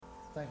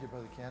Thank you,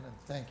 Brother Ken, and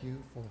thank you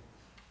for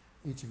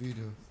each of you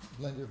to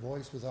blend your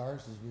voice with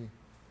ours as we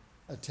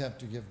attempt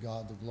to give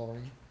God the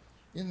glory.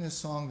 In this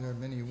song, there are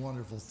many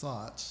wonderful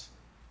thoughts.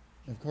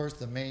 And of course,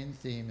 the main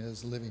theme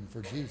is living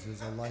for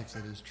Jesus, a life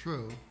that is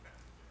true.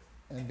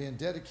 And being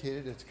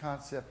dedicated, its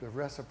concept of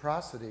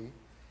reciprocity.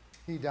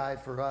 He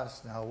died for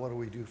us. Now, what do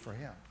we do for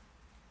him?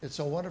 It's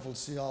so wonderful to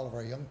see all of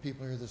our young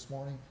people here this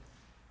morning.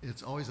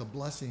 It's always a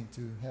blessing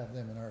to have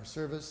them in our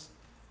service.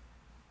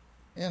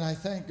 And I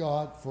thank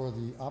God for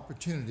the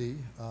opportunity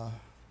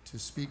to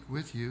speak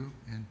with you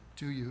and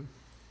to you.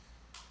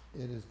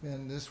 It has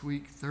been this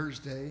week,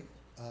 Thursday.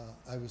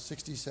 I was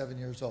 67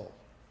 years old.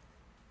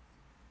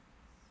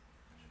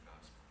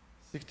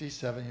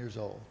 67 years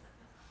old.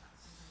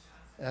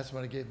 That's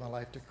when I gave my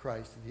life to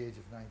Christ at the age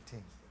of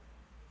 19.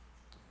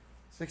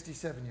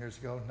 67 years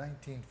ago,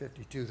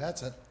 1952.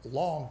 That's a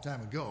long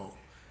time ago.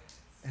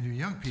 And you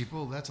young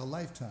people, that's a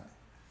lifetime.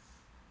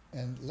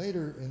 And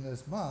later in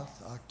this month,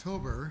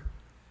 October,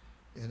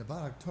 in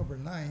about October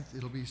 9th,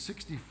 it'll be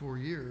 64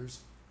 years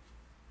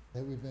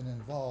that we've been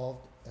involved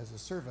as a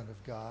servant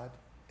of God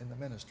in the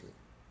ministry.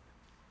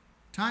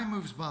 Time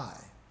moves by.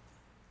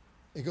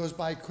 It goes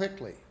by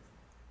quickly.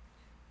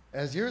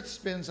 As the earth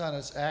spins on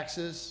its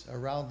axis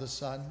around the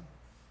sun,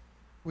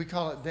 we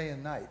call it day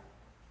and night.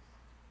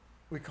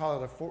 We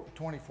call it a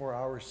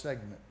 24-hour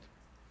segment.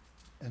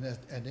 And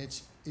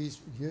each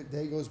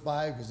day goes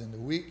by, goes into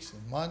weeks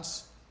and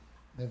months,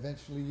 and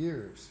eventually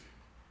years.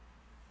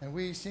 And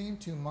we seem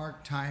to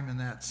mark time in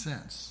that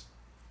sense.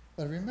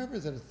 But remember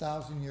that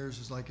 1,000 years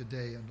is like a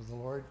day unto the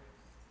Lord,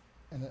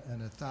 and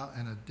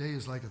a day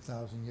is like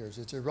 1,000 years.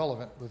 It's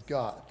irrelevant with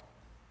God.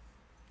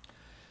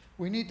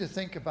 We need to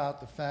think about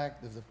the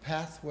fact of the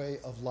pathway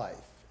of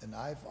life. And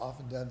I've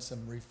often done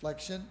some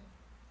reflection,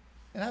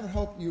 and I would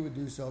hope you would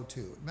do so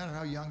too. No matter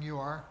how young you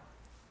are,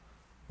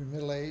 if you're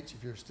middle age,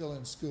 if you're still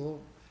in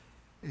school,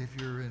 if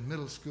you're in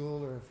middle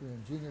school, or if you're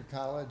in junior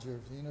college, or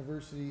if you're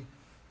university,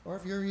 or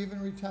if you're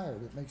even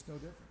retired, it makes no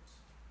difference.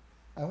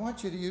 I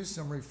want you to use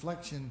some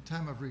reflection,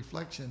 time of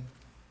reflection,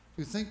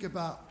 to think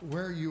about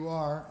where you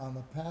are on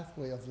the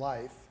pathway of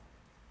life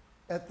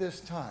at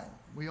this time.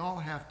 We all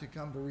have to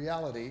come to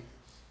reality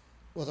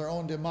with our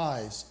own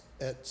demise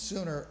at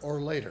sooner or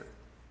later.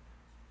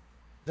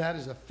 That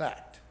is a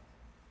fact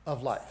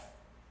of life.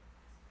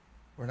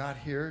 We're not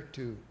here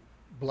to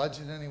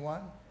bludgeon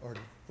anyone or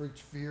to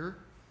preach fear,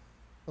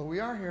 but we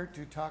are here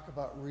to talk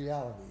about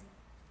reality.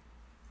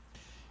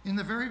 In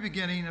the very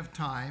beginning of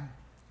time,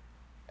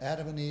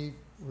 Adam and Eve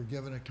were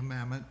given a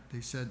commandment.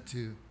 They said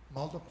to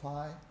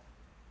multiply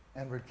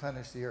and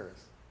replenish the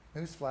earth.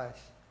 Newsflash,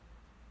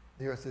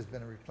 the earth has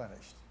been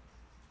replenished.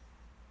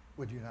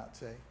 Would you not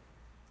say?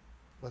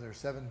 Well, there are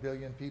 7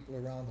 billion people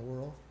around the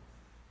world.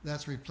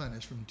 That's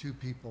replenished from 2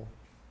 people.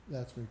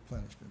 That's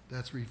replenishment.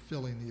 That's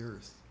refilling the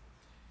earth.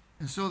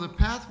 And so the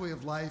pathway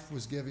of life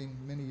was given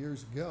many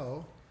years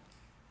ago.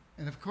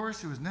 And of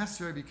course, it was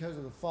necessary because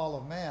of the fall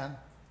of man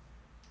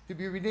to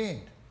be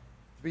redeemed,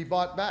 to be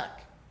bought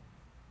back,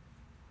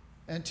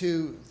 and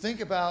to think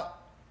about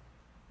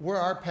where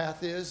our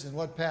path is and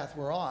what path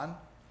we're on.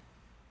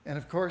 And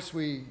of course,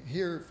 we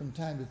hear from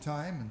time to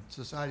time, and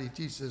society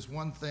teaches us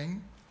one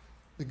thing,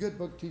 the good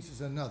book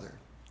teaches another.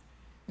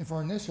 And for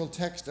our initial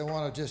text, I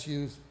want to just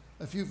use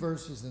a few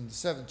verses in the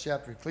 7th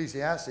chapter of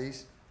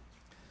Ecclesiastes.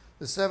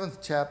 The 7th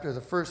chapter,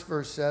 the first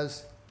verse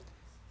says,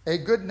 "A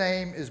good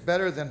name is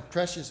better than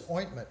precious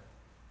ointment."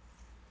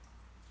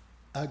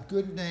 A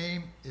good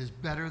name is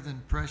better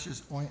than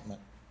precious ointment.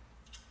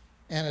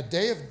 And a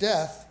day of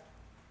death,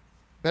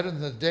 better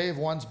than the day of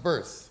one's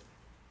birth.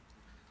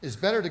 It's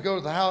better to go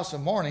to the house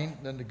of mourning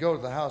than to go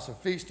to the house of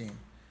feasting,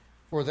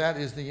 for that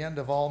is the end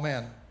of all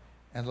men,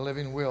 and the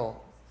living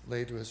will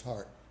lay to his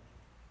heart.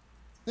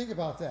 Think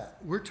about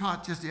that. We're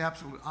taught just the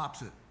absolute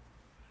opposite.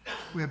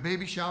 We have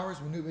baby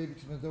showers when new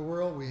babies come into the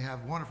world. We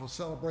have wonderful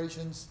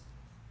celebrations.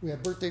 We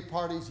have birthday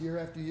parties year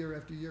after year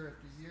after year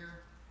after year.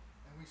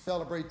 And we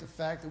celebrate the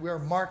fact that we are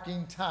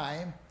marking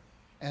time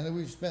and that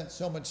we've spent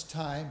so much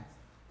time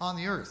on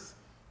the earth,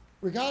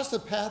 regardless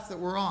of the path that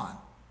we're on.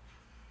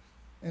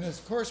 And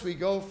of course, we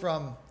go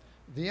from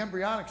the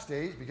embryonic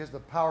stage, because of the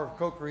power of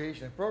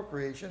co-creation and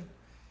procreation,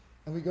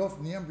 and we go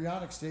from the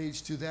embryonic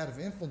stage to that of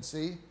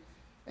infancy,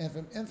 and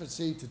from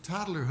infancy to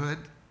toddlerhood,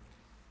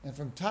 and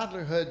from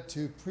toddlerhood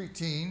to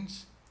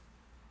preteens,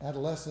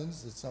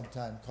 adolescence, it's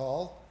sometimes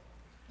called,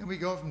 and we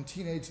go from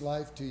teenage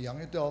life to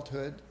young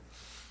adulthood,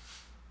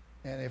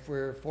 and if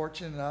we're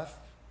fortunate enough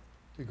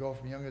to go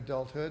from young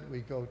adulthood,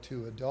 we go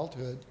to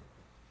adulthood,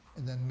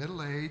 and then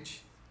middle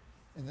age,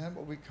 and then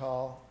what we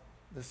call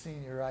the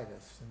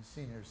senioritis and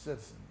senior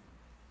citizen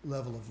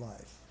level of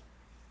life.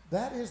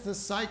 That is the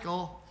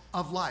cycle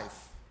of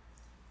life.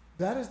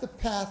 That is the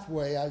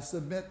pathway I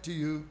submit to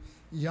you,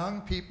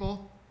 young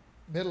people,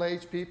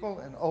 middle-aged people,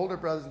 and older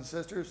brothers and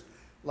sisters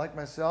like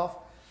myself.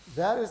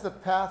 That is the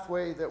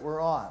pathway that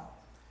we're on.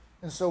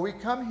 And so we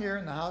come here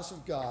in the house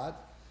of God,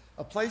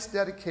 a place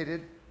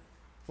dedicated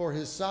for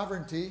his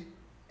sovereignty,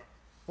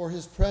 for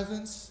his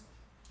presence,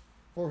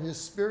 for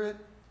his spirit,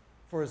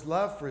 for his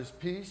love, for his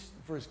peace,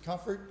 for his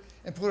comfort,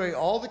 and put away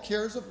all the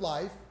cares of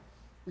life,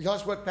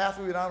 because what path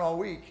we went on all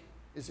week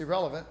is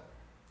irrelevant.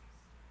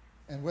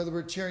 And whether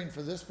we're cheering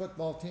for this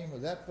football team or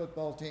that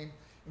football team,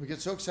 and we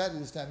get so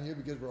excited this time of year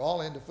because we're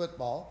all into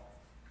football.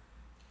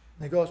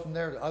 And it goes from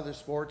there to other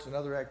sports and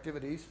other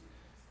activities,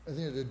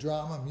 to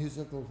drama,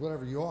 musicals,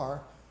 whatever you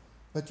are.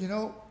 But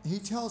he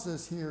tells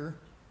us here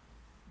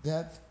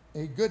that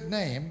a good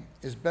name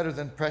is better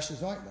than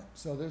precious ointment.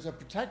 So there's a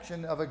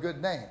protection of a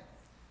good name.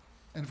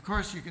 And of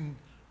course, you can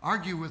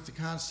argue with the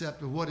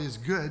concept of what is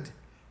good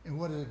and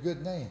what is a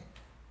good name.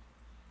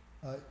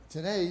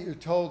 Today, you're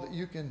told that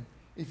you can,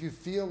 if you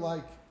feel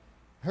like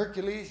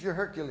Hercules, you're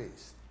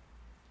Hercules.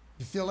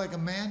 You feel like a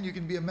man, you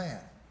can be a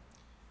man.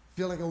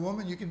 Feel like a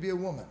woman, you can be a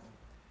woman.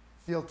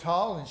 Feel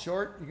tall and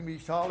short, you can be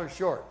tall or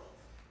short.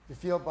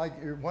 If you feel like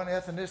you're one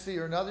ethnicity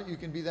or another, you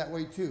can be that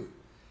way too.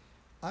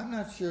 I'm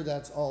not sure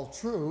that's all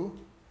true,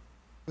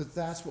 but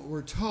that's what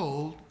we're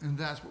told and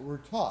that's what we're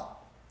taught.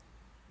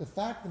 The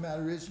fact of the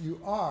matter is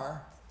you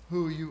are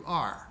who you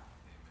are.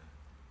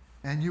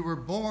 And you were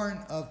born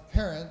of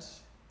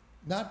parents,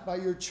 not by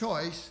your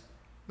choice,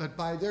 but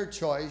by their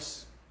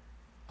choice,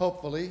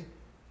 hopefully,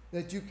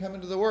 that you come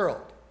into the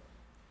world.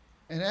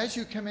 And as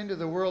you come into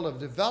the world of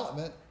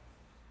development,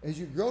 as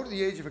you grow to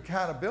the age of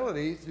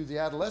accountability through the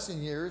adolescent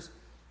years,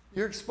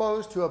 you're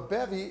exposed to a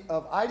bevy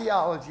of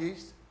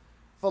ideologies,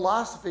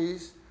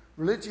 philosophies,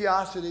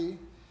 religiosity,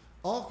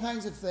 all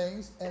kinds of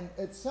things, and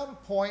at some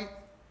point,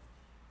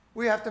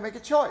 we have to make a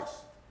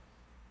choice.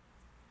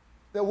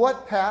 That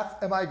what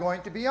path am I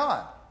going to be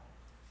on?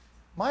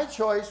 My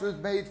choice was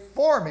made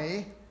for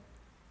me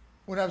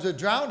when I was a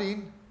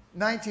drowning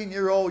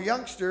 19-year-old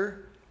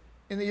youngster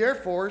in the Air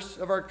Force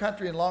of our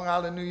country in Long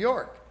Island, New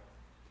York.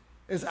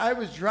 As I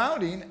was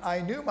drowning,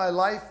 I knew my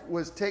life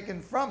was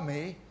taken from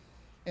me,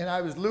 and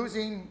I was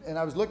losing, and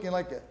I was looking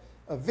like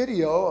a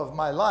video of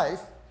my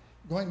life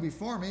going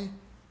before me,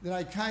 that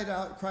I cried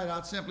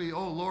out simply,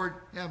 "Oh Lord,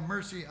 have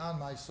mercy on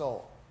my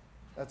soul."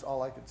 That's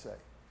all I could say.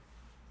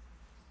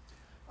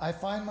 I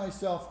find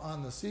myself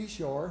on the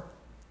seashore,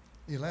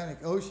 the Atlantic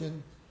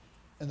Ocean,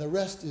 and the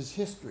rest is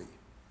history.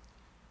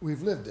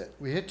 We've lived it.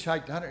 We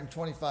hitchhiked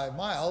 125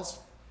 miles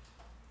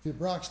to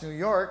Bronx, New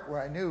York,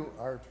 where I knew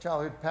our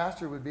childhood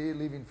pastor would be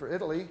leaving for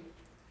Italy,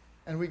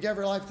 and we gave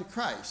our life to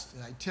Christ.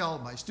 And I tell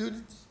my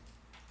students,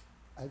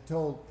 I've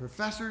told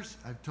professors,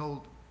 I've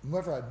told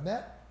whoever I've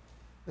met,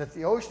 that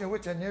the ocean in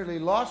which I nearly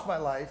lost my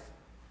life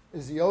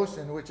is the ocean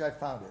in which I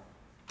found it.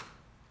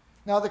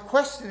 Now the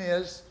question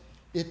is,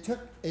 it took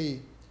a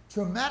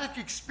traumatic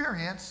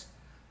experience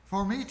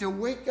for me to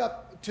wake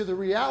up to the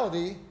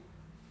reality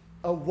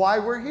of why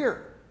we're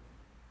here.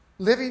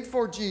 Living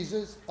for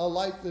Jesus, a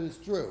life that is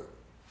true.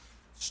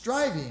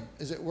 Striving,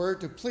 as it were,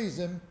 to please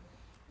him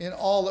in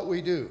all that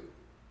we do.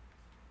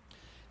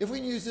 If we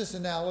can use this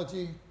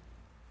analogy,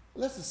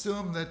 let's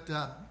assume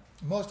that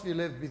most of you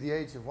live to be the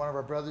age of one of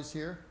our brothers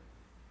here.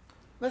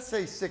 Let's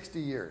say 60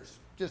 years.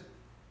 Just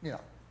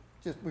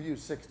we'll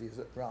use 60 as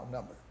a round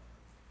number.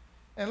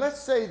 And let's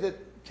say that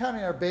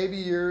counting our baby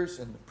years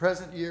and the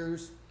present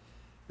years,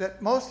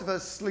 that most of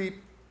us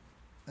sleep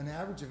an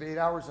average of 8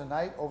 hours a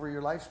night over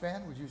your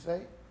lifespan, would you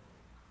say?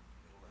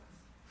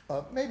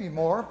 Maybe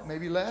more,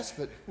 maybe less,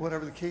 but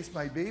whatever the case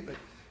might be. But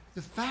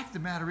the fact of the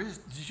matter is,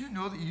 did you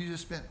know that you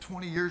just spent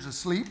 20 years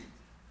asleep?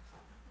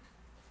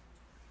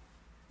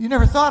 You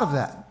never thought of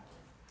that.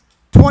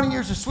 20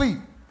 years asleep.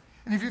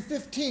 And if you're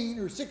 15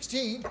 or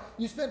 16,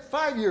 you spent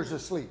 5 years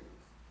asleep.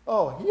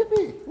 Oh,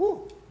 yippee,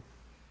 woo.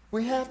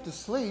 We have to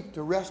sleep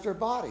to rest our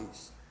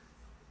bodies.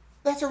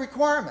 That's a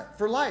requirement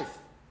for life.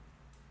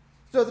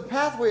 So the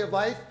pathway of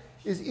life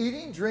is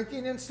eating,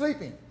 drinking, and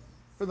sleeping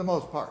for the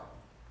most part.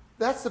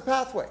 That's the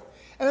pathway.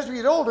 And as we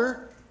get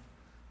older,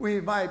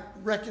 we might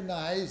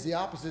recognize the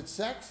opposite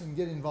sex and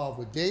get involved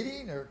with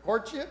dating or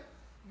courtship,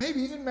 maybe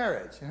even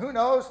marriage. And who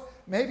knows,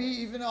 maybe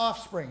even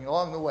offspring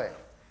along the way.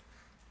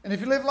 And if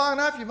you live long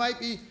enough, you might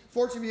be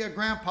fortunate to be a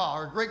grandpa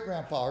or a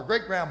great-grandpa or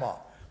great-grandma,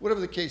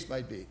 whatever the case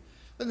might be.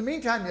 But in the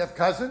meantime, you have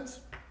cousins,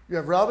 you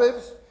have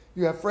relatives,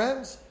 you have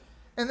friends,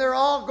 and they're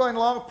all going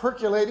along,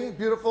 percolating,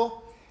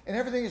 beautiful, and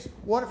everything is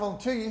wonderful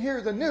until you hear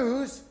the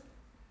news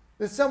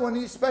that someone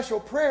needs special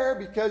prayer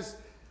because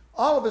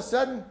all of a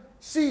sudden,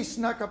 C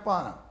snuck up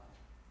on them.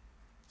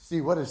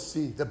 C, what is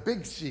C? The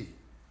big C.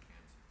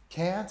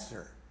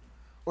 Cancer.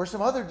 Or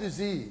some other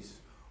disease.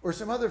 Or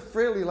some other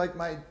frailty like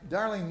my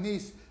darling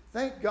niece.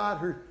 Thank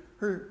God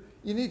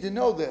you need to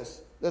know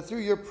this, that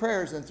through your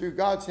prayers and through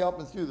God's help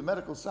and through the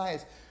medical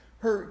science,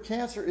 her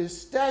cancer is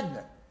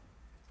stagnant.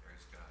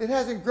 It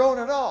hasn't grown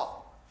at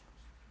all.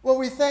 Well,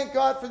 we thank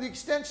God for the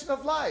extension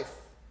of life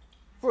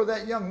for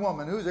that young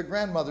woman who's a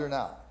grandmother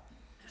now.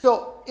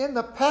 So in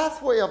the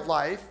pathway of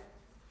life,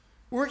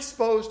 we're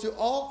exposed to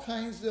all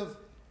kinds of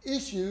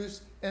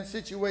issues and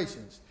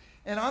situations.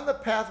 And on the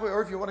pathway,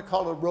 or if you want to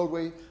call it a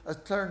roadway, a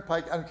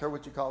turnpike, I don't care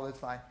what you call it, it's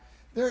fine.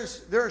 There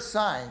are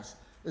signs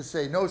that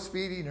say no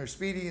speeding or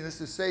speeding,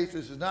 this is safe,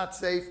 this is not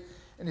safe.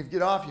 And if you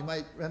get off, you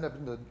might end up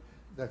in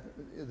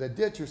the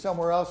ditch or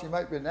somewhere else. You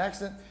might be in an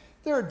accident.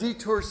 There are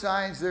detour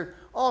signs. There are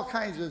all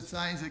kinds of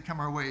signs that come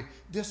our way.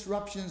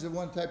 Disruptions of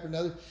one type or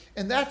another.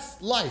 And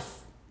that's life.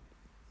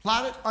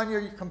 Plot it on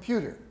your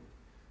computer.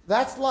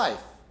 That's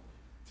life.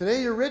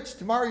 Today you're rich,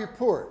 tomorrow you're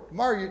poor.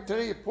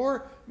 Today you're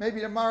poor,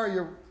 maybe tomorrow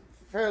you're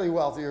fairly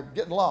wealthy or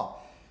getting along.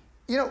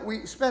 You know,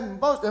 we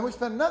spend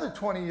another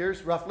 20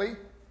 years roughly,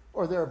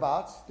 or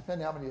thereabouts,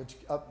 depending how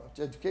much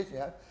education you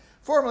have.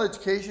 Formal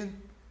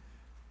education,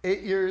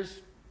 8 years,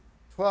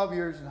 12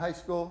 years in high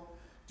school.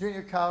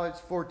 Junior college,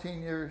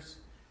 14 years.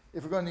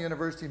 If we're going to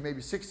university,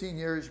 maybe 16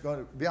 years. You're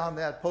going to, beyond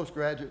that,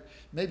 postgraduate,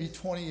 maybe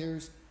 20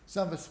 years.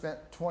 Some of us spent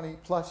 20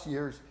 plus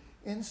years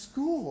in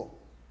school.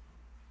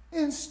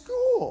 In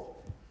school.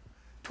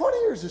 20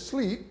 years of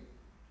sleep,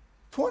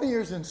 20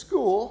 years in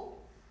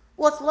school.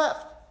 What's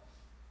left?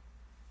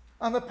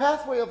 On the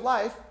pathway of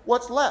life,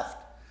 what's left?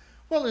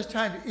 Well, there's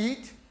time to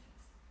eat.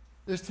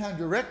 There's time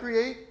to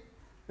recreate.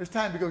 There's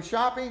time to go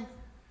shopping.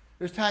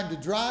 There's time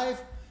to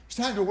drive. It's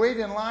time to wait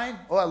in line.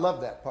 Oh, I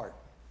love that part.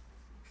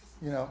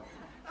 You know,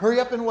 hurry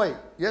up and wait.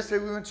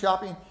 Yesterday we went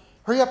shopping.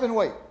 Hurry up and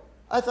wait.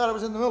 I thought I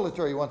was in the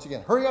military once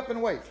again. Hurry up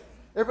and wait.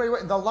 Everybody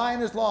wait. And the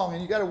line is long,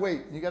 and you got to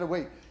wait. And you got to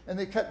wait. And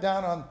they cut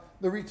down on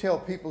the retail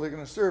people that are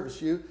going to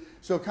service you.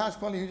 So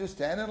consequently, you just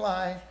stand in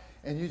line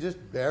and you just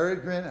bear a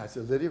grin. I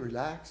said, Lydia,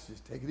 relax.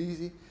 Just take it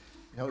easy.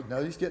 You know,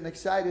 nobody's getting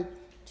excited.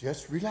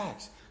 Just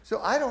relax. So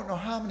I don't know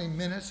how many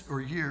minutes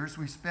or years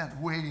we spent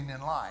waiting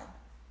in line.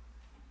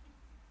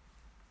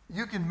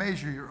 You can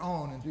measure your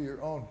own and do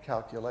your own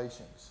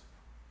calculations.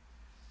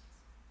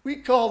 We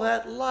call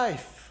that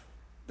life,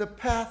 the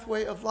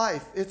pathway of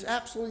life. It's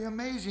absolutely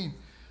amazing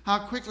how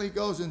quickly it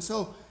goes. And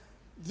so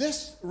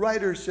this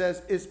writer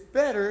says it's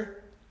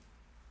better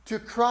to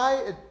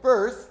cry at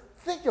birth,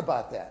 think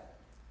about that,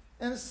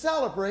 and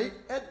celebrate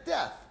at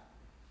death.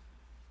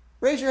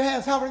 Raise your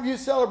hands. How many of you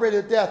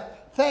celebrated death?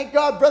 Thank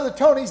God Brother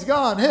Tony's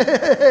gone.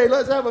 Hey,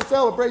 let's have a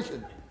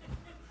celebration.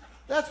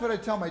 That's what I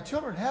tell my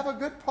children. Have a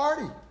good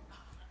party.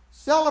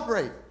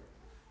 Celebrate.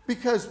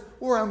 Because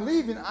where I'm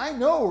leaving, I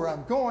know where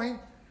I'm going.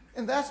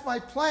 And that's my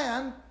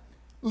plan,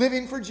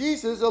 living for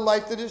Jesus, a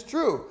life that is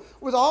true.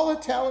 With all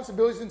the talents,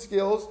 abilities, and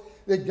skills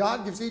that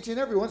God gives each and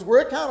every one, we're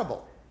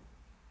accountable.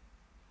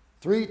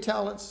 3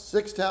 talents,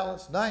 6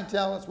 talents, 9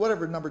 talents,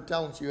 whatever number of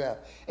talents you have.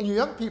 And you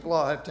young people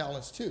all have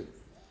talents too.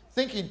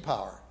 Thinking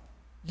power,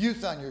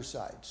 youth on your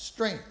side,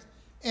 strength,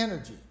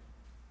 energy,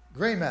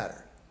 gray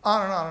matter,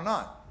 on and on and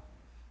on.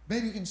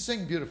 Maybe you can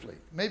sing beautifully.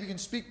 Maybe you can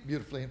speak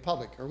beautifully in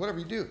public or whatever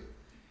you do.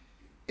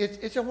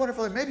 It's a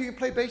wonderful thing. Maybe you can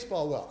play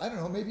baseball well. I don't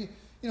know. Maybe,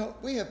 you know,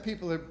 we have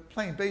people that are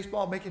playing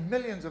baseball, making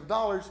millions of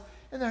dollars,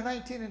 and they're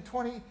 19 and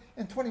 20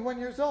 and 21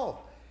 years old.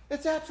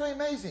 It's absolutely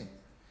amazing.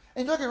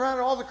 And looking around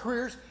at all the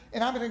careers,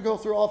 and I'm going to go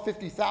through all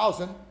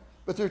 50,000,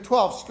 but there are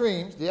 12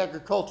 streams, the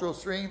agricultural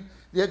stream,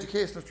 the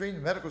educational stream,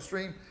 the medical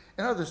stream,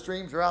 and other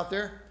streams are out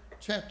there,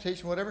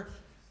 transportation, whatever.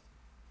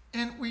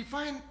 And we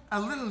find a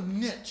little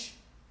niche.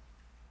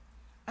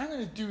 I'm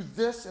going to do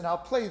this, and I'll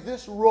play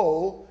this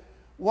role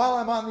while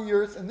I'm on the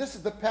earth, and this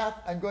is the path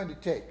I'm going to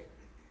take.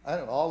 I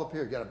don't know, all up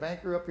here. You got a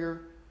banker up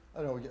here.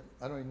 I don't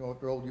even know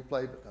what role you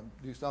play, but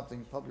I do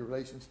something, public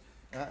relations.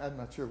 I'm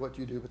not sure what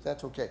you do, but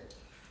that's okay.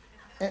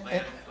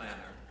 Land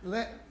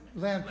planner.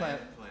 Land planner.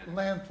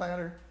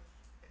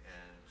 And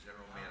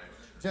general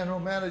manager. General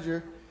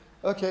manager.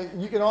 Okay,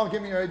 you can all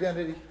give me your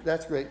identity.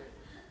 That's great.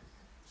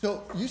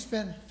 So you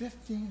spend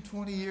 15,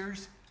 20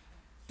 years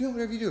doing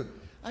whatever you do.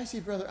 I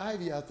see Brother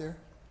Ivy out there.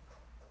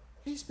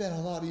 He spent a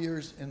lot of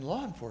years in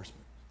law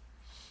enforcement,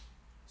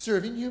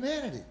 serving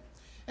humanity.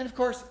 And of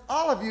course,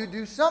 all of you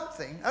do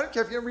something. I don't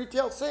care if you're in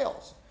retail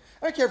sales.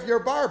 I don't care if you're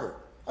a barber.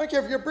 I don't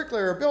care if you're a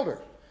bricklayer or a builder.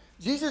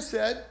 Jesus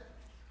said,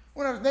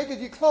 when I was naked,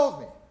 you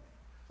clothed me.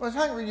 When I was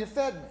hungry, you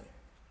fed me.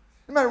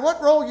 No matter what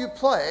role you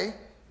play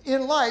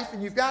in life,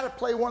 and you've got to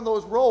play one of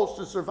those roles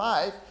to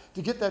survive,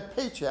 to get that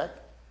paycheck,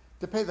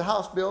 to pay the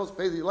house bills,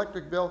 pay the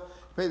electric bill,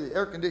 pay the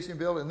air conditioning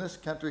bill in this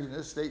country, in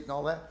this state, and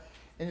all that,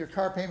 and your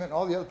car payment and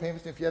all the other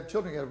payments. And if you have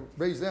children, you got to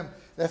raise them.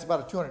 That's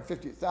about a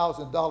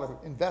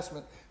 $250,000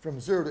 investment from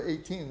 0 to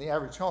 18 in the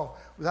average home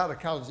without a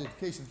college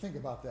education. Think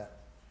about that.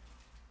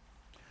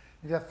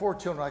 If you have 4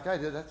 children like I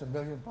did, that's $1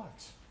 million.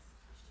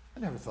 I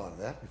never thought of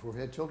that before we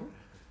had children.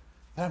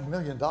 $1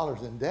 million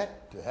in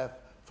debt to have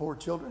 4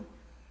 children.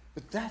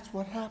 But that's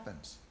what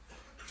happens.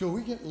 So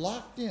we get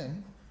locked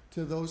in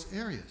to those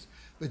areas.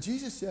 But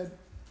Jesus said,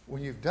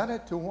 when you've done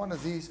it to one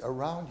of these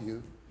around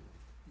you,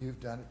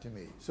 you've done it to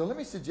me. So let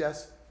me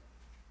suggest,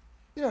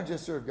 you don't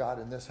just serve God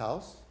in this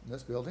house, in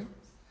this building.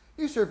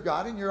 You serve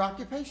God in your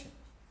occupation.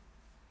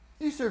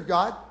 You serve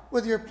God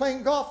whether you're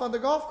playing golf on the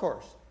golf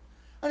course.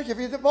 I don't care if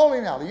you're at the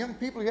bowling alley. Young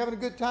people, you're having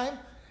a good time,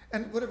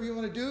 and whatever you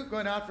want to do,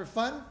 going out for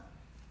fun,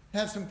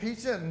 have some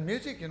pizza and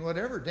music and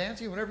whatever,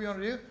 dancing, whatever you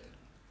want to do.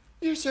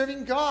 You're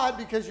serving God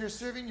because you're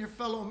serving your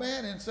fellow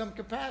man in some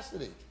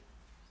capacity.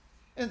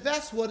 And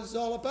that's what it's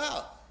all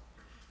about.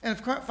 And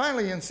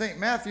finally in St.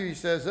 Matthew, he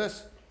says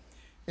this,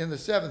 in the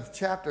 7th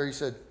chapter, he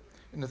said,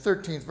 in the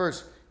 13th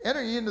verse,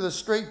 enter ye into the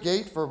straight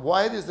gate, for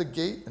wide is the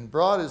gate, and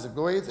broad is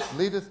the way that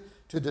leadeth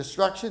to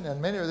destruction,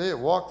 and many are they that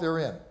walk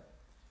therein.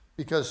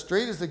 Because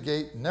straight is the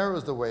gate, narrow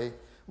is the way,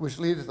 which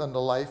leadeth unto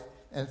life,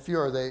 and few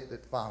are they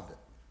that found it.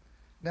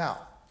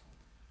 Now,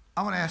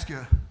 I want to ask you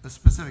a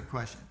specific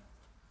question.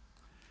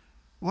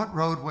 What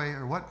roadway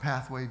or what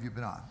pathway have you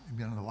been on? Have you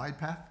been on the wide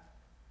path?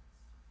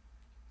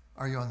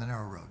 Or are you on the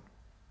narrow road?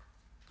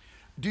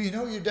 Do you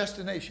know your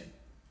destination?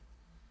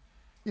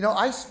 You know,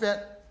 I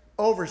spent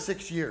over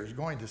 6 years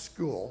going to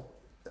school,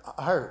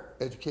 higher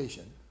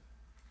education,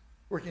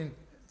 working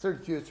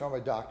 32 years for my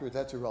doctorate.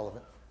 That's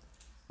irrelevant.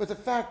 But the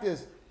fact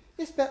is,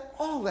 I spent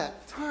all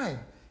that time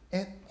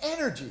and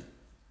energy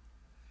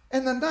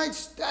and the night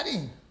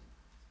studying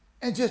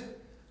and just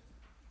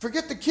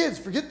forget the kids,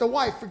 forget the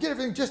wife, forget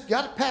everything, just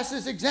got to pass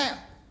this exam.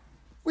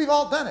 We've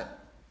all done it.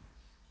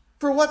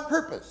 For what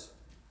purpose?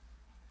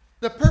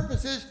 The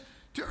purpose is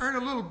to earn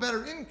a little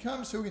better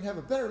income so we can have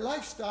a better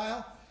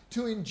lifestyle,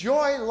 to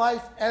enjoy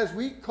life as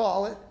we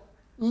call it,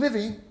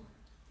 living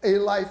a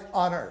life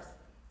on earth.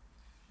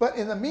 But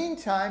in the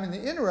meantime, in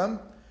the interim,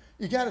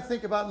 you got to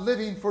think about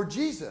living for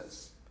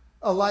Jesus,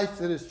 a life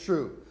that is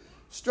true,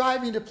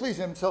 striving to please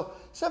him. So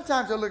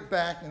sometimes I look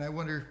back and I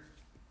wonder,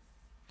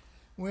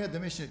 when we had the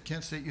mission at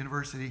Kent State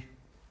University,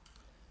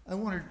 I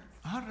wondered,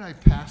 how did I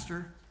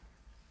pastor,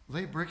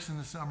 lay bricks in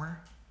the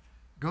summer,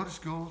 go to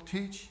school,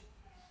 teach,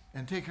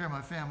 and take care of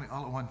my family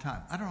all at one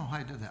time? I don't know how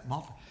I did that.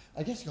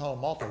 I guess you call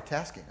it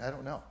multitasking. I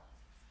don't know.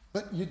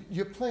 But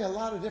you play a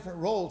lot of different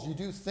roles. You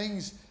do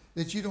things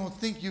that you don't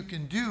think you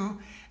can do.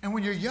 And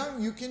when you're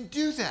young, you can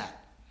do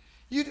that.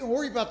 You don't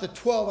worry about the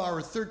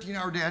 12-hour,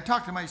 13-hour day. I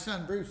talked to my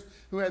son, Bruce,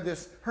 who had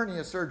this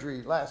hernia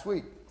surgery last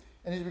week.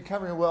 And he's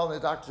recovering well. And the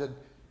doctor said,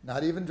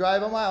 not even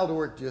drive a mile to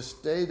work. Just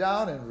stay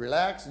down and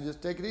relax and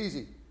just take it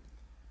easy.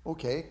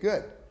 Okay,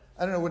 good.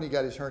 I don't know when he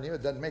got his hernia.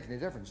 It doesn't make any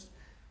difference.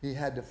 He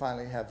had to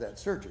finally have that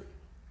surgery.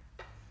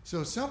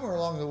 So somewhere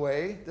along the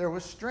way, there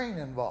was strain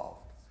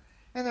involved.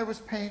 And there was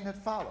pain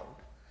that followed.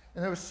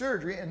 And there was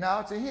surgery, and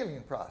now it's a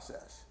healing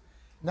process.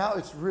 Now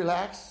it's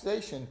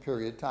relaxation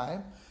period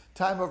time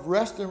of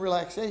rest and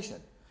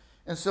relaxation.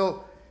 And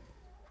so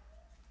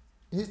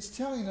it's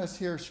telling us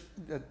here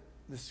that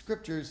the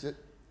scriptures that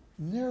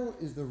narrow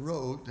is the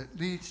road that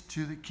leads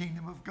to the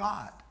kingdom of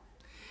God.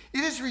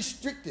 It is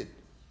restricted.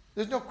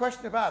 There's no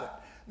question about it.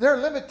 There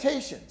are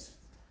limitations.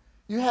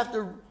 You have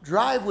to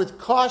drive with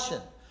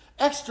caution,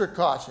 extra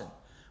caution.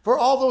 For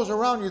all those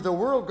around you, the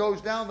world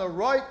goes down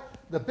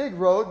the big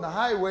road and the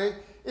highway.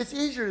 It's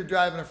easier to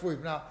drive in a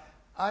freeway. Now,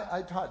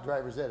 I taught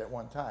driver's ed at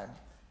one time,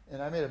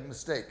 and I made a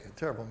mistake, a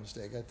terrible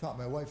mistake. I taught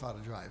my wife how to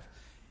drive.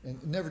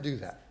 And never do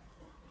that,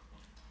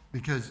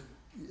 because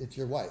it's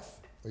your wife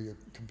or your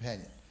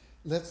companion.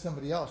 Let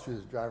somebody else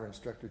who's a driver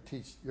instructor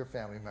teach your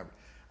family member.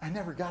 I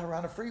never got her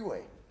on a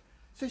freeway.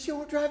 So she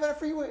won't drive on a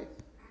freeway.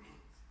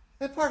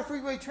 That's part of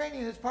freeway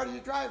training. It's part of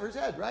your driver's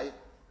ed, right?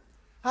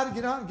 How to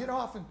get on, get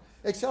off, and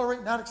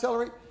accelerate, not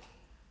accelerate.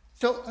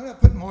 So I'm not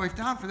putting my wife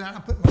down for that.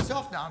 I'm putting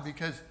myself down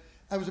because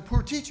I was a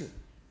poor teacher.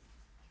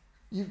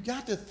 You've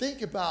got to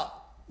think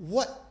about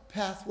what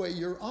pathway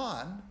you're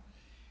on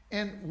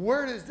and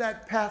where does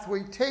that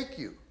pathway take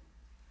you.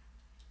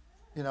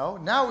 You know,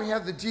 now we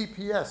have the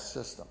GPS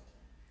system.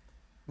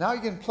 Now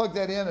you can plug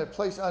that in at a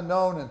place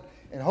unknown,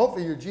 and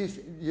hopefully your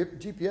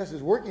GPS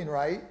is working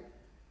right.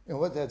 You know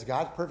what? That's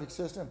God's perfect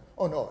system.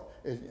 Oh no,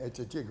 it's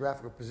a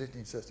geographical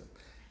positioning system.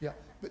 Yeah,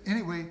 but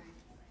anyway,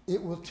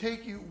 it will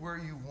take you where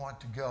you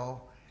want to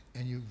go,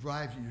 and you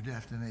arrive at your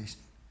destination.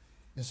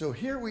 And so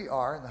here we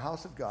are in the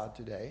house of God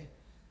today,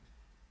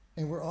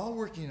 and we're all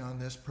working on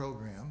this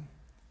program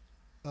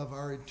of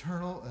our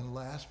eternal and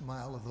last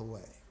mile of the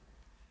way.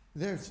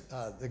 There's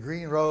the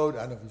Green Road. I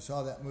don't know if you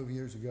saw that movie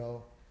years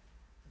ago.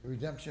 The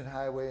Redemption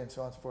Highway and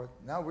so on and so forth.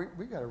 Now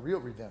we've got a real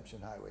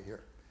redemption highway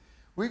here.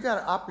 We've got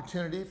an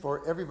opportunity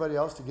for everybody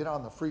else to get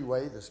on the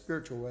freeway, the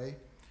spiritual way,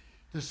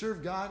 to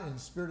serve God in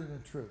spirit and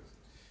in truth.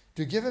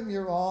 To give him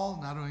your all,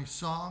 not only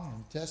song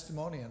and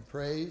testimony and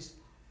praise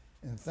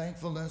and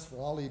thankfulness for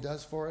all he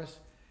does for us,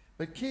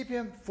 but keep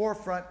him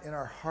forefront in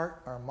our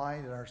heart, our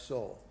mind, and our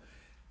soul.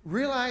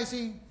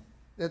 Realizing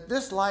that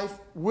this life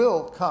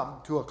will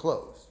come to a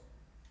close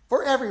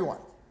for everyone.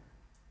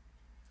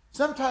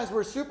 Sometimes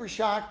we're super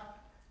shocked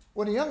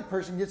when a young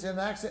person gets in an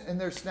accident and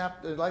their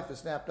life is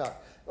snapped out.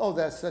 Oh,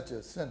 that's such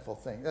a sinful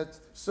thing.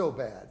 That's so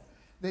bad.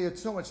 They had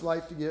so much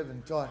life to give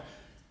and so on.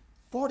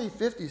 40,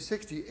 50,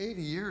 60,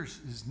 80 years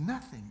is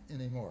nothing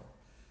anymore.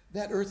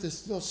 That earth is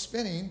still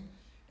spinning,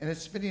 and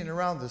it's spinning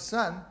around the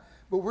sun,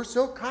 but we're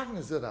so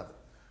cognizant of it.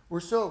 We're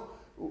so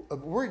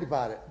worried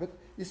about it. But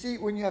you see,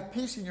 when you have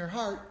peace in your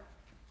heart,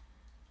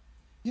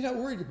 you're not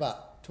worried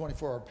about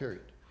 24-hour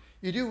period.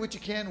 You do what you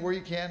can, where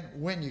you can,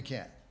 when you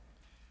can.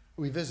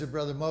 We visited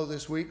Brother Mo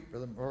this week.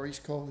 Brother Maurice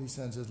Cole, he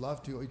sends his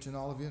love to each and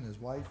all of you, and his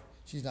wife.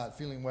 She's not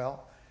feeling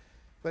well.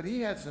 But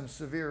he had some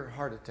severe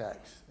heart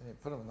attacks, and they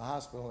put him in the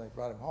hospital, and they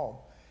brought him home.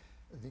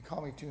 And he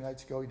called me 2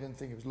 nights ago. He didn't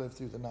think he would live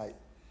through the night.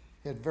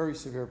 He had very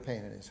severe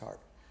pain in his heart.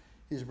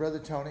 He said, Brother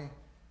Tony,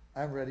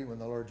 I'm ready when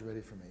the Lord's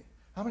ready for me.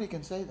 How many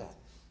can say that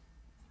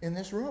in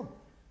this room?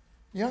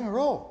 Young or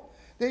old.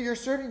 That you're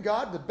serving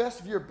God the best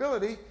of your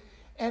ability,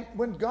 and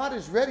when God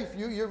is ready for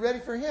you, you're ready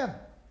for him.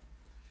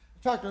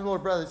 Talked to an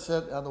older brother that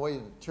said on the way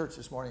to church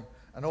this morning,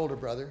 an older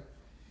brother,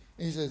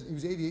 and he says, he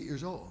was 88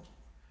 years old.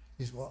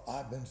 He said, well,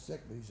 I've been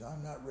sick, but he said,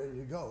 I'm not ready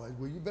to go. I said,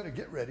 well, you better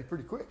get ready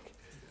pretty quick.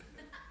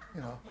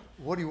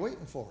 What are you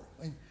waiting for?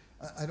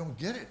 I don't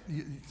get it.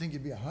 You think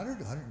you'd be 100,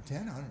 110,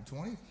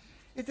 120?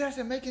 It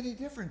doesn't make any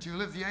difference. You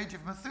live the age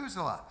of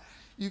Methuselah.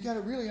 You got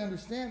to really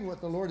understand what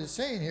the Lord is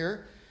saying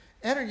here.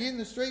 Enter ye in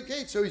the straight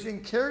gate. So he's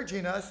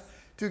encouraging us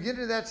to get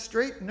into that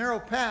straight and narrow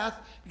path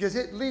because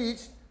it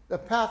leads the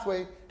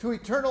pathway to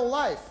eternal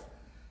life.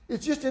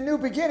 It's just a new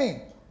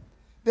beginning.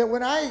 That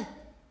when I,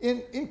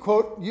 in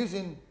quote,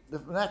 using the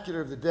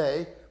vernacular of the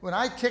day, when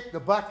I kick the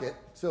bucket,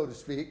 so to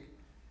speak,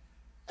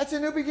 that's a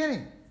new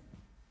beginning.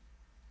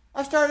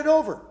 I started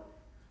over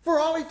for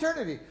all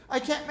eternity. I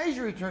can't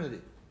measure eternity.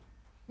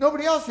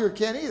 Nobody else here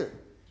can either.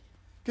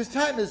 Because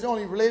time is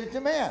only related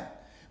to man.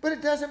 But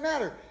it doesn't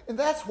matter. And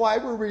that's why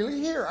we're really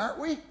here, aren't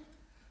we?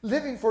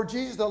 Living for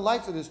Jesus, the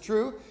life that is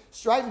true,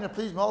 striving to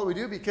please him all that we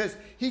do because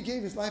he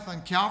gave his life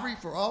on Calvary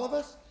for all of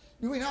us.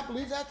 Do we not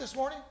believe that this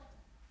morning?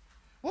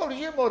 What was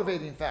your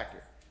motivating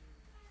factor?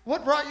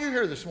 What brought you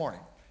here this morning?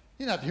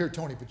 You're not to hear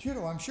Tony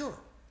Piccuito, I'm sure.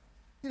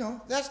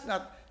 That's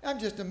not, I'm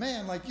just a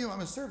man like you.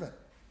 I'm a servant,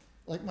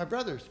 like my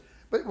brothers.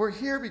 But we're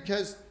here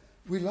because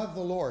we love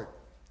the Lord.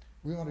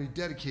 We want to be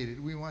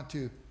dedicated. We want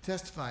to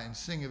testify and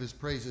sing of his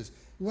praises.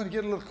 We want to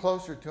get a little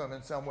closer to him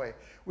in some way.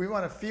 We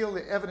want to feel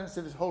the evidence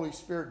of his Holy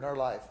Spirit in our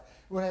life.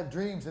 We want to have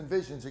dreams and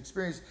visions,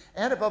 experience.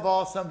 And above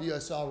all, some of you I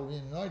saw were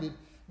being anointed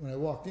when I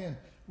walked in.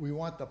 We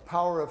want the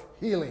power of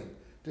healing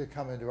to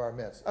come into our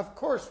midst. Of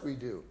course we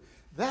do.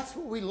 That's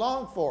what we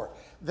long for.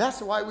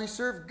 That's why we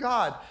serve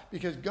God.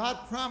 Because God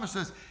promised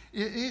us,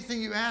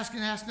 anything you ask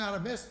and ask not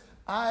amiss,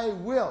 I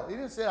will. He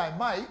didn't say I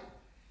might.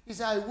 He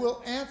said, I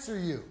will answer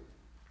you.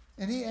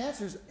 And he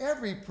answers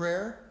every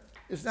prayer.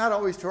 It's not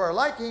always to our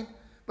liking,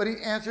 but he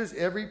answers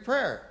every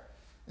prayer.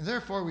 And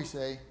therefore we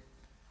say,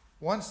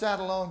 one sat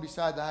alone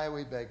beside the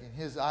highway begging.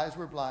 His eyes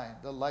were blind,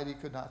 the light he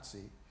could not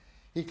see.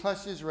 He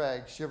clutched his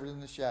rags, shivered in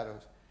the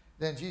shadows.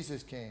 Then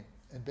Jesus came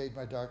and bade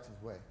my darkness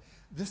away.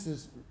 This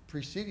is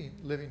preceding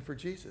living for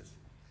Jesus.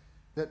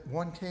 That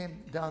one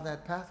came down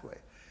that pathway.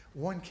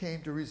 One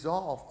came to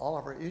resolve all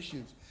of our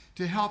issues,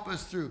 to help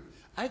us through.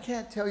 I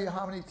can't tell you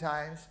how many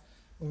times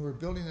when we were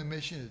building the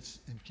mission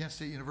in Kent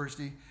State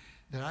University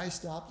that I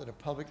stopped at a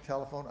public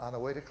telephone on the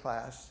way to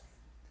class,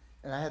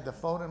 and I had the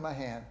phone in my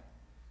hand,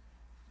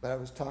 but I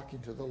was talking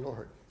to the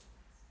Lord.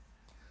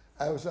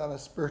 I was on a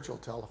spiritual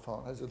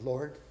telephone. I said,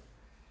 Lord,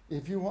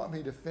 if you want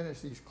me to finish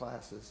these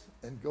classes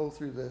and go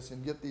through this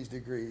and get these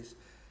degrees,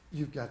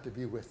 you've got to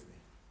be with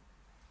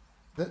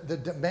me. The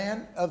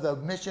demand of the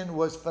mission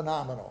was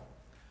phenomenal.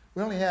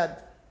 We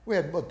had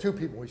well, 2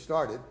 people when we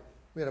started.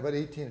 We had about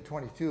 18 to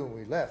 22 when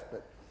we left,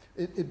 but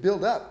it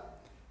built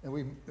up. And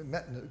we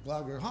met in the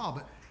Glauber Hall,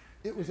 but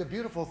it was a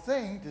beautiful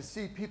thing to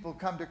see people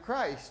come to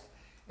Christ.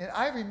 And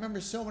I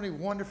remember so many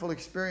wonderful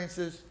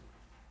experiences.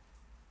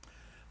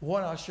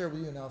 One I'll share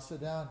with you, and I'll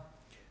sit down,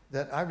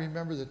 that I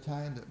remember the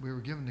time that we were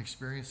given an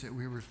experience that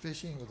we were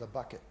fishing with a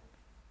bucket.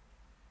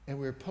 And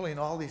we were pulling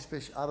all these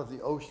fish out of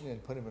the ocean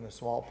and putting them in a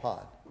small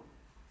pod.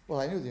 Well,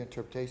 I knew the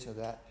interpretation of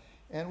that.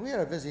 And we had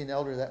a visiting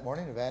elder that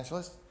morning,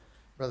 evangelist,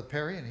 Brother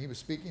Perry, and he was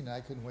speaking, and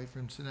I couldn't wait for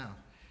him to sit down.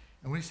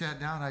 And when he sat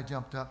down, I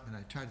jumped up, and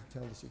I tried to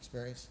tell this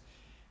experience.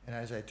 And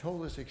as I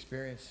told this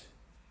experience,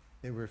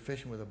 they were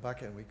fishing with a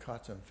bucket, and we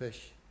caught some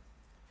fish.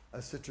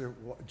 A sister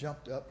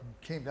jumped up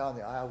and came down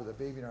the aisle with a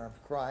baby in her arms,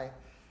 crying,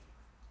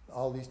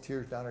 all these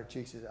tears down her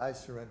cheeks, said, I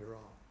surrender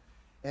all.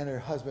 And her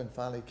husband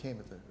finally came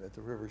at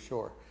the river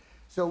shore.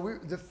 So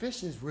the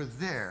fishes were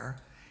there,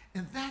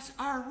 and that's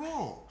our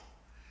role.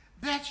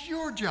 That's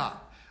your job.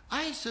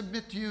 I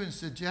submit to you and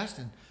suggest,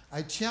 and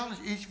I challenge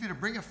each of you to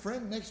bring a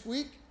friend next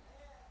week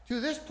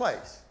to this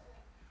place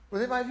where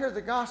they might hear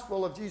the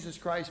gospel of Jesus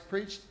Christ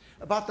preached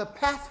about the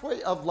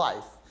pathway of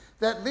life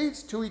that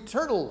leads to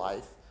eternal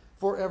life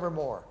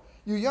forevermore.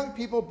 You young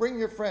people, bring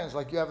your friends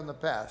like you have in the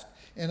past,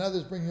 and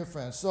others bring your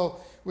friends. So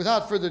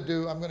without further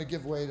ado, I'm going to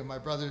give way to my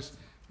brothers.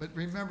 But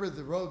remember,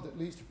 the road that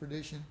leads to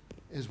perdition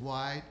is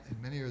wide,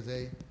 and many are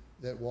they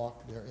that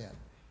walk therein.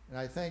 And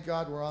I thank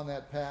God we're on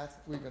that path.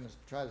 We're going to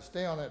try to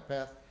stay on that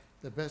path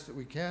the best that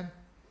we can,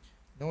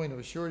 knowing of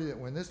a surety that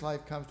when this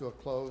life comes to a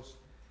close,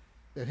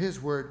 that his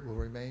word will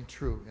remain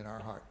true in our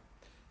heart,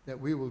 that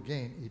we will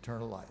gain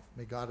eternal life.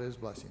 May God add his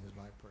blessing is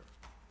my prayer.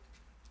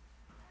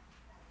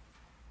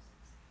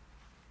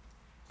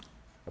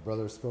 Our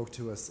brother spoke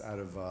to us out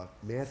of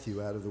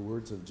Matthew, out of the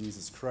words of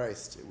Jesus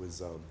Christ. It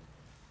was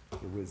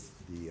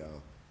the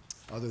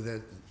other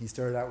than he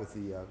started out with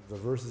the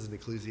verses in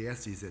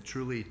Ecclesiastes that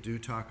truly do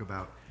talk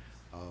about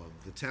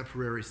the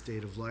temporary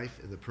state of life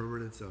and the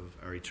permanence of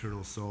our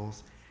eternal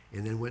souls,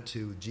 and then went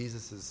to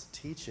Jesus'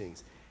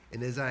 teachings.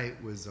 And as I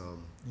was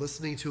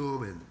listening to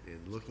him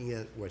and looking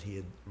at what he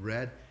had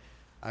read,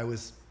 I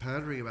was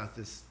pondering about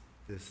this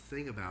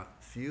thing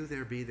about few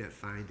there be that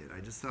find it.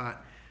 I just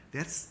thought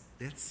that's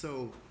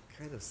so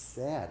kind of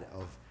sad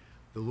of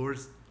the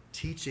Lord's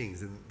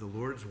teachings and the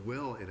Lord's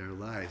will in our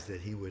lives,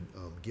 that he would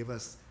give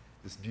us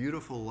this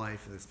beautiful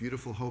life and this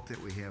beautiful hope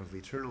that we have of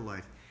eternal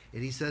life.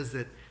 And he says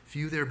that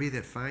few there be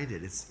that find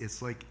it.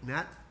 It's like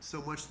not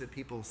so much that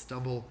people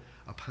stumble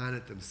upon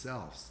it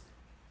themselves,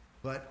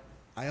 but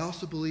I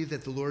also believe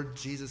that the Lord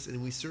Jesus,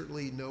 and we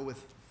certainly know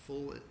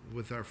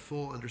with our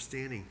full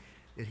understanding,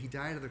 that he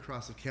died on the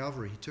cross of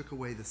Calvary. He took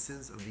away the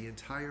sins of the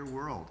entire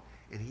world,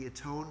 and he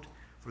atoned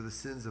for the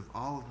sins of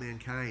all of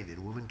mankind and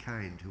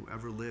womankind who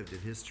ever lived in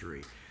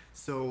history.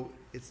 So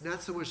it's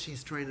not so much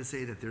he's trying to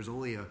say that there's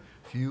only a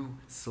few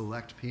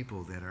select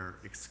people that are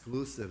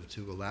exclusive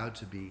to allowed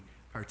to be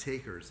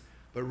partakers,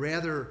 but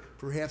rather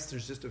perhaps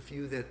there's just a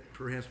few that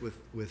perhaps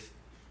with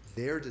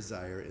their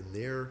desire and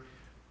their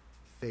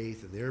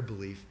faith and their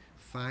belief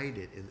find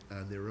it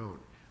on their own.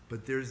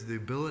 But there's the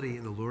ability,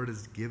 and the Lord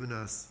has given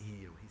us,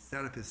 he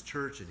set up his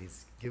church, and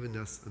he's given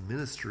us a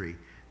ministry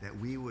that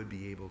we would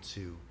be able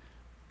to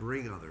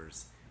bring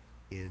others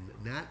in,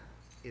 not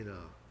in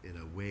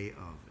a way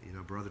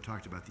of, brother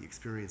talked about the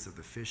experience of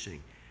the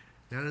fishing,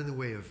 not in the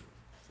way of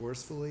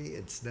forcefully.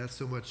 It's not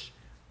so much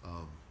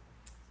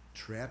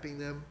trapping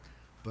them,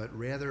 but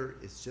rather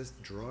it's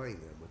just drawing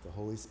them with the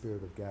Holy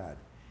Spirit of God.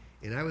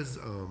 And I was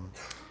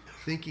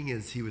thinking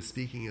as he was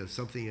speaking of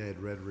something I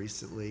had read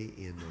recently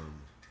in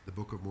the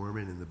Book of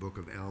Mormon and the Book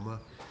of Alma.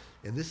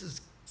 And this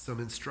is some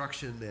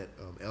instruction that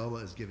Alma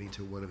is giving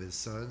to one of his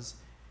sons.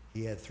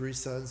 He had 3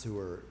 sons who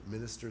were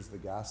ministers of the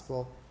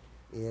gospel.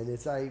 And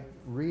as I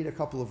read a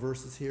couple of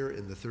verses here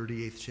in the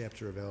 38th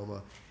chapter of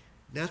Alma,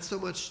 not so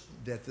much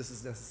that this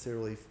is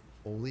necessarily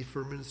only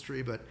for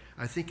ministry, but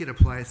I think it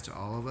applies to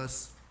all of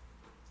us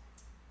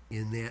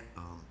in that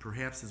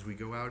perhaps as we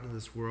go out in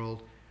this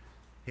world,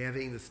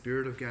 having the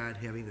Spirit of God,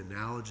 having the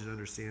knowledge and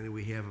understanding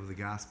we have of the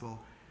gospel,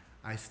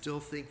 I still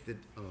think that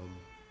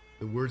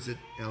the words that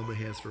Alma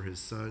has for his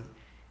son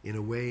in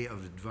a way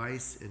of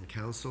advice and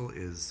counsel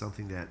is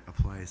something that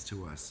applies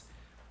to us.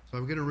 So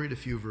I'm going to read a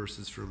few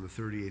verses from the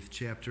 38th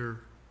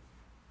chapter,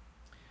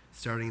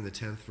 starting in the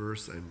 10th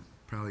verse. I'm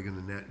probably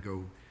going to not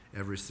go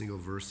every single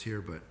verse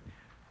here, but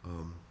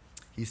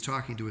he's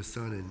talking to his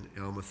son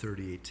in Alma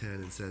 38:10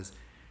 and says,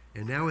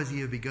 "And now as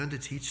ye have begun to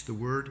teach the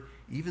word,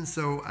 even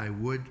so I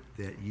would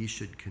that ye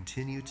should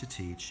continue to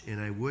teach, and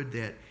I would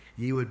that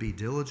ye would be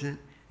diligent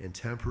and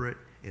temperate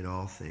in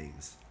all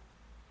things."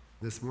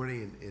 This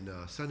morning in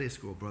Sunday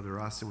school, Brother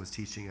Austin was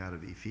teaching out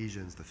of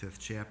Ephesians, the 5th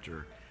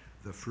chapter,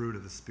 the fruit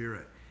of the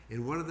Spirit.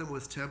 And one of them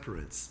was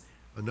temperance.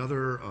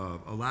 Another,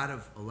 a lot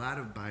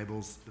of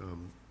Bibles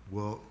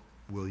will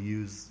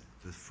use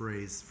the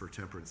phrase for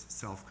temperance,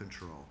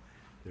 self-control.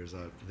 There's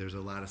a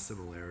lot of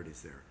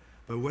similarities there.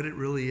 But what it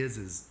really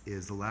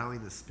is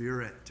allowing the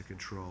Spirit to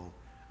control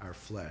our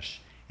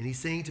flesh. And he's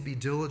saying to be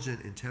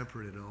diligent and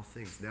temperate in all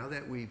things. Now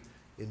that we've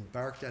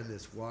embarked on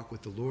this walk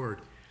with the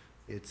Lord,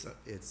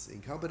 it's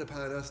incumbent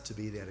upon us to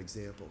be that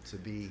example, to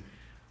be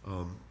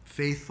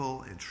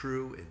faithful and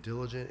true and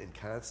diligent and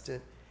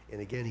constant. And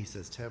again, he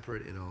says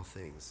temperate in all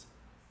things.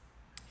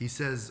 He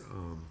says,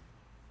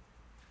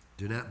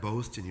 do not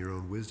boast in your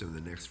own wisdom,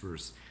 the next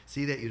verse.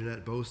 See that you do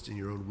not boast in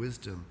your own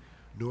wisdom,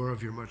 nor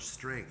of your much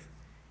strength.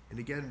 And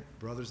again,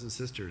 brothers and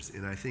sisters,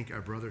 and I think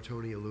our brother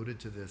Tony alluded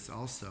to this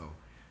also,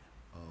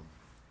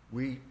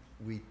 we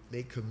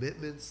make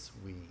commitments,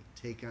 we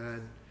take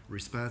on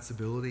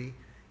responsibility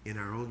in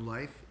our own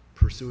life,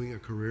 pursuing a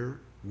career,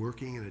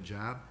 working in a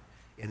job,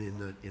 and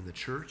in the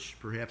church,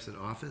 perhaps in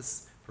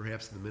office,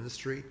 perhaps in the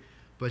ministry.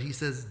 But he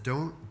says,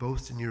 don't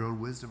boast in your own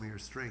wisdom or your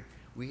strength.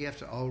 We have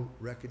to all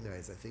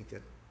recognize, I think,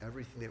 that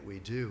everything that we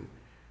do,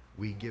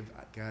 we give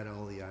God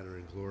all the honor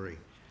and glory.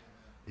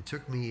 It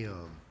took me,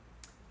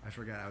 I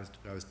forgot,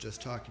 I was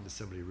just talking to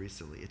somebody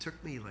recently. It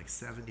took me like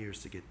 7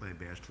 years to get my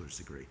bachelor's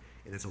degree.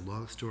 And it's a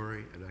long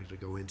story. I'm not going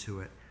to go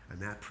into it. I'm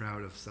not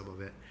proud of some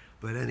of it.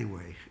 But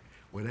anyway,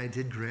 when I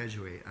did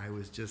graduate, I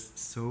was just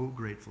so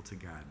grateful to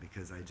God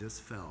because I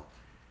just felt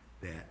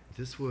that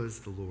this was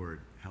the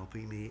Lord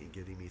helping me and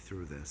getting me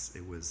through this.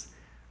 It was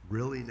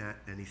really not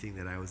anything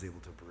that I was able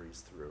to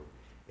breeze through.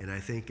 And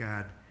I thank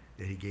God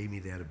that he gave me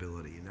that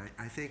ability. And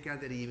I thank God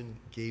that he even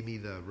gave me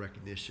the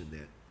recognition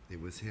that it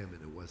was him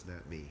and it was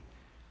not me.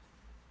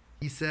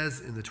 He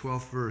says in the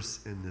 12th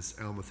verse in this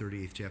Alma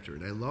 38th chapter,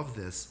 and I love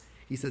this,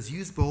 he says,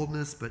 use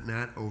boldness but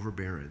not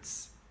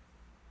overbearance,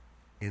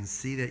 and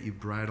see that you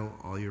bridle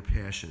all your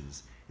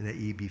passions, and that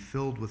ye be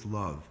filled with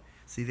love.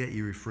 See that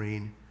you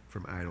refrain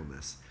from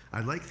idleness.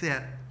 I like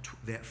that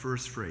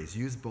first phrase,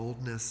 use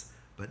boldness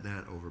but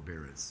not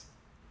overbearance.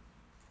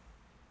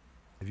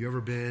 Have you ever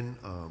been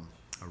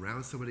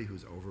around somebody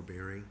who's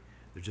overbearing?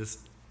 They're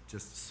just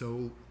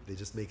so, they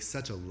just make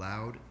such a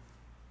loud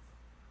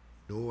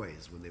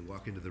noise when they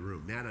walk into the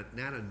room.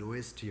 Not a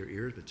noise to your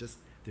ears, but just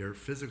their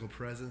physical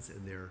presence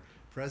and their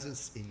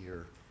presence in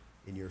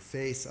your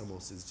face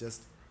almost is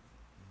just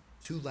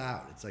too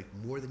loud. It's like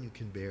more than you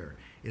can bear.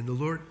 And the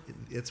Lord,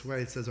 that's why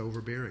it says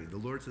overbearing. The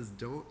Lord says,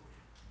 don't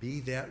be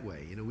that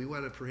way. We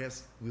want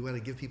to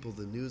give people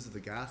the news of the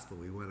gospel.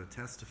 We want to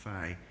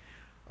testify.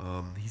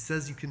 He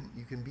says you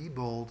can be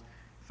bold,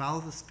 follow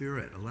the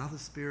Spirit, allow the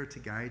Spirit to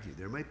guide you.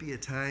 There might be a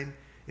time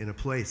and a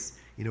place.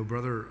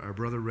 Our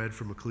brother read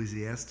from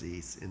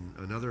Ecclesiastes, in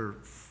another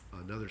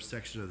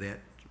section of that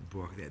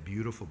book, that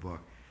beautiful book,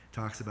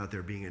 talks about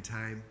there being a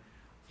time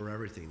for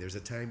everything. There's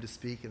a time to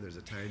speak and there's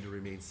a time to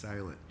remain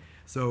silent.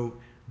 So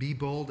be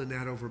bold and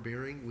not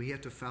overbearing. We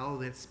have to follow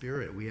that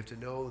spirit. We have to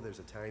know there's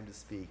a time to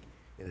speak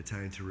and a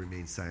time to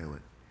remain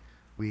silent.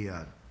 We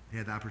had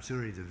the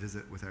opportunity to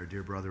visit with our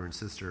dear brother and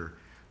sister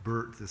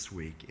Bert this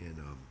week, and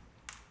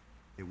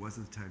it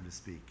wasn't the time to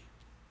speak.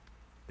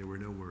 There were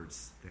no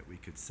words that we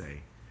could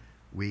say.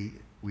 We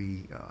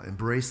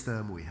embraced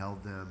them, we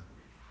held them,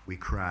 we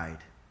cried,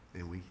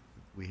 and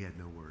we had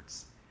no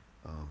words.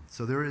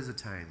 So there is a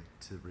time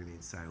to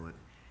remain silent,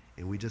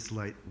 and we just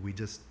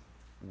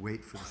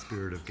wait for the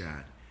Spirit of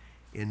God,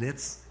 and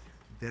that's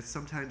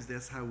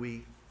how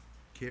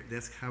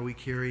we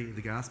carry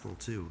the gospel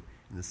too,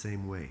 in the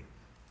same way.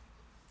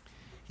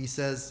 He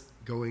says,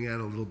 going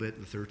on a little bit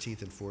in the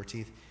 13th and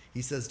 14th,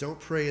 he says, don't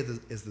pray as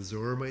the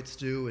Zoramites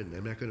do, and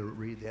I'm not going to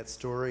read that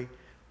story,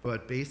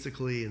 but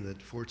basically in the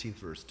 14th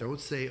verse, don't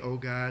say, "O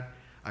God,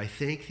 I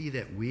thank thee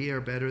that we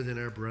are better than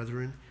our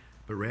brethren,"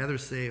 but rather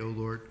say, "O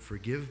Lord,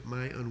 forgive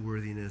my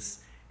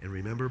unworthiness and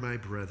remember my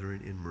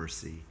brethren in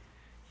mercy."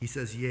 He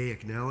says, "Yea,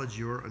 acknowledge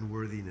your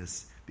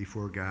unworthiness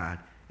before God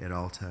at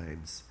all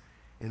times."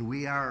 And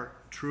we are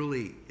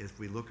truly, if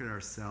we look at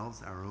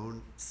ourselves, our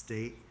own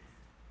state,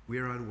 we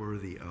are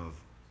unworthy of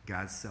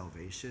God's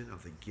salvation,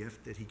 of the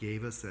gift that he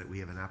gave us, that we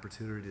have an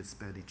opportunity to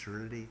spend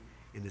eternity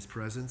in his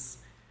presence.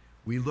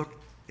 We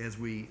look, as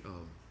we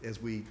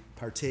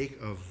partake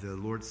of the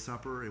Lord's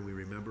Supper and we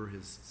remember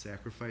his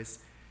sacrifice,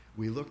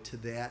 we look to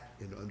that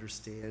and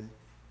understand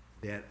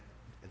that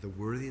the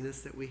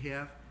worthiness that we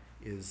have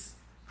is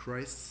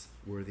Christ's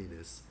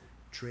worthiness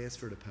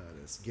transferred upon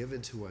us,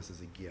 given to us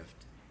as a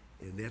gift.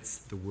 And that's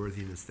the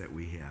worthiness that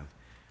we have.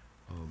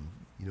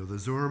 The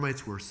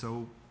Zoramites were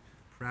so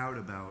proud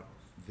about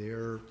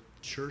their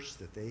church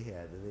that they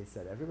had, and they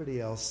said,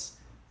 everybody else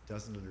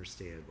doesn't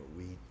understand, but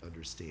we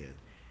understand.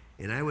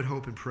 And I would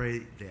hope and pray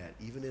that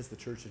even as the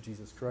Church of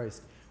Jesus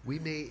Christ,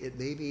 it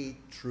may be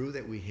true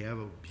that we have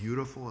a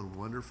beautiful and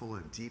wonderful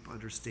and deep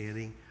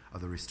understanding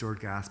of the restored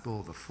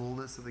gospel, the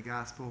fullness of the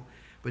gospel,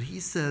 but he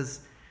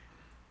says,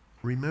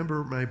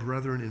 remember my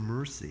brethren in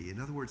mercy. In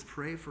other words,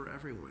 pray for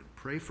everyone.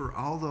 Pray for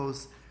all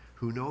those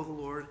who know the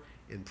Lord,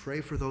 and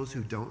pray for those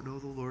who don't know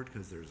the Lord,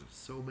 because there's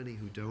so many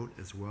who don't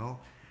as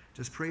well.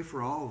 Just pray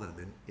for all of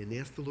them and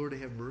ask the Lord to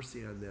have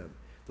mercy on them.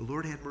 The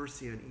Lord had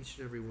mercy on each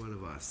and every one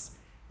of us,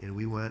 and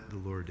we want the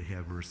Lord to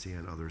have mercy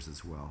on others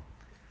as well.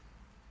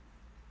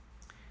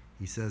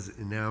 He says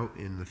now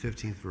in the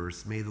 15th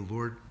verse, "May the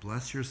Lord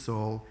bless your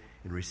soul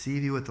and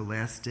receive you at the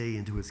last day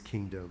into his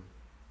kingdom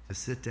to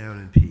sit down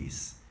in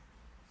peace."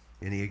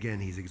 And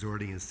he's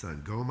exhorting his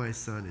son, "Go, my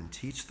son, and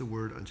teach the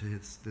word unto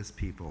this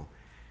people.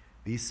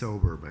 Be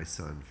sober, my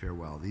son.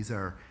 Farewell." These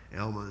are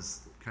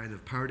Alma's kind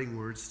of parting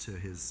words to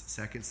his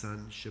second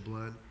son,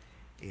 Shiblon,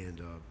 and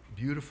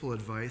beautiful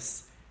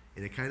advice.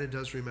 And it kind of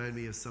does remind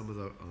me of some of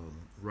the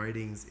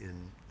writings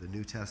in the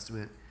New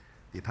Testament.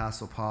 The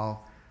Apostle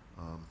Paul,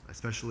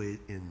 especially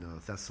in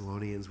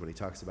Thessalonians, when he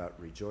talks about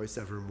rejoice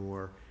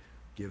evermore,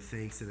 give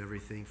thanks in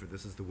everything, for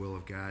this is the will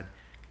of God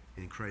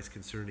in Christ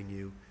concerning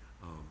you.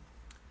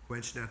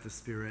 Quench not the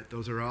spirit.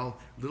 Those are all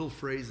little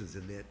phrases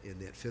in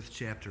that 5th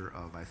chapter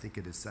of, I think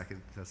it is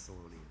 2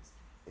 Thessalonians.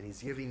 And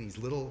he's giving these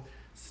little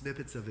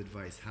snippets of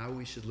advice, how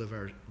we should live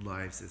our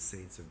lives as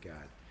saints of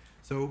God.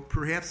 So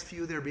perhaps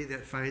few there be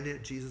that find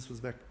it, Jesus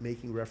was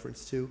making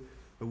reference to,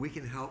 but we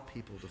can help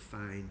people to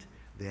find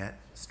that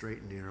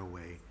straight and narrow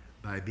way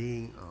by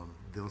being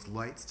those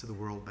lights to the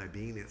world, by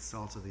being that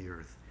salt of the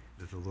earth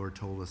that the Lord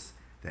told us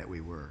that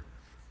we were.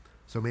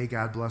 So may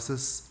God bless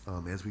us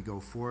as we go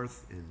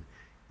forth, and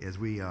as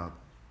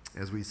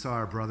we saw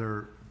our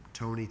brother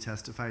Tony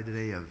testify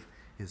today of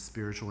his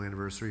spiritual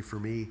anniversary.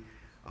 For me,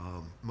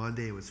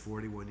 Monday was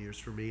 41 years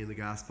for me in the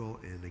gospel,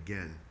 and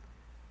again,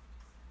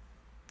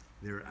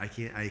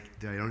 I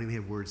don't even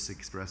have words to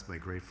express my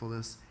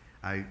gratefulness.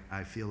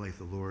 I feel like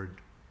the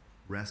Lord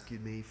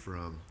rescued me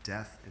from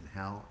death and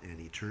hell and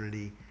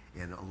eternity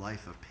and a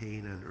life of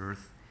pain on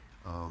earth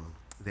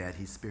that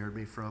he spared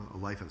me from, a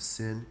life of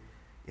sin,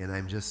 and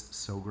I'm just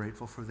so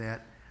grateful for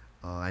that.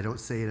 I don't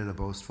say it in a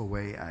boastful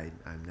way.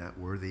 I'm not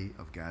worthy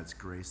of God's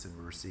grace and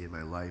mercy in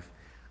my life.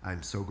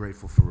 I'm so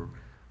grateful for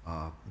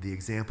the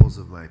examples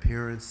of my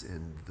parents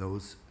and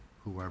those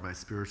who are my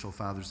spiritual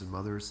fathers and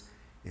mothers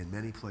in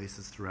many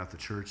places throughout the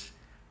church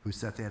who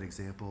set that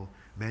example.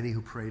 Many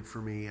who prayed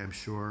for me, I'm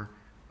sure,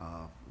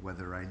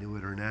 whether I knew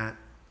it or not,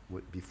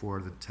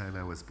 before the time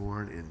I was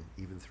born and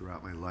even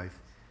throughout my life.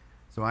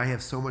 So I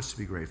have so much to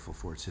be grateful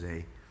for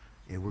today,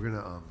 and we're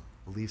going to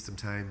leave some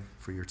time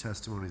for your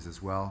testimonies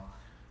as well.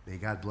 May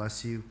God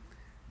bless you.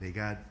 May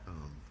God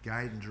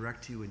guide and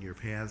direct you in your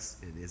paths,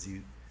 and as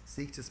you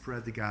seek to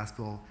spread the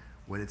gospel,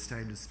 when it's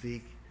time to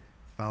speak,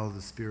 follow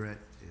the Spirit,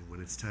 and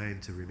when it's time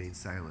to remain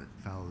silent,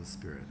 follow the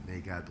Spirit. May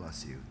God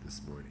bless you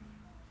this morning.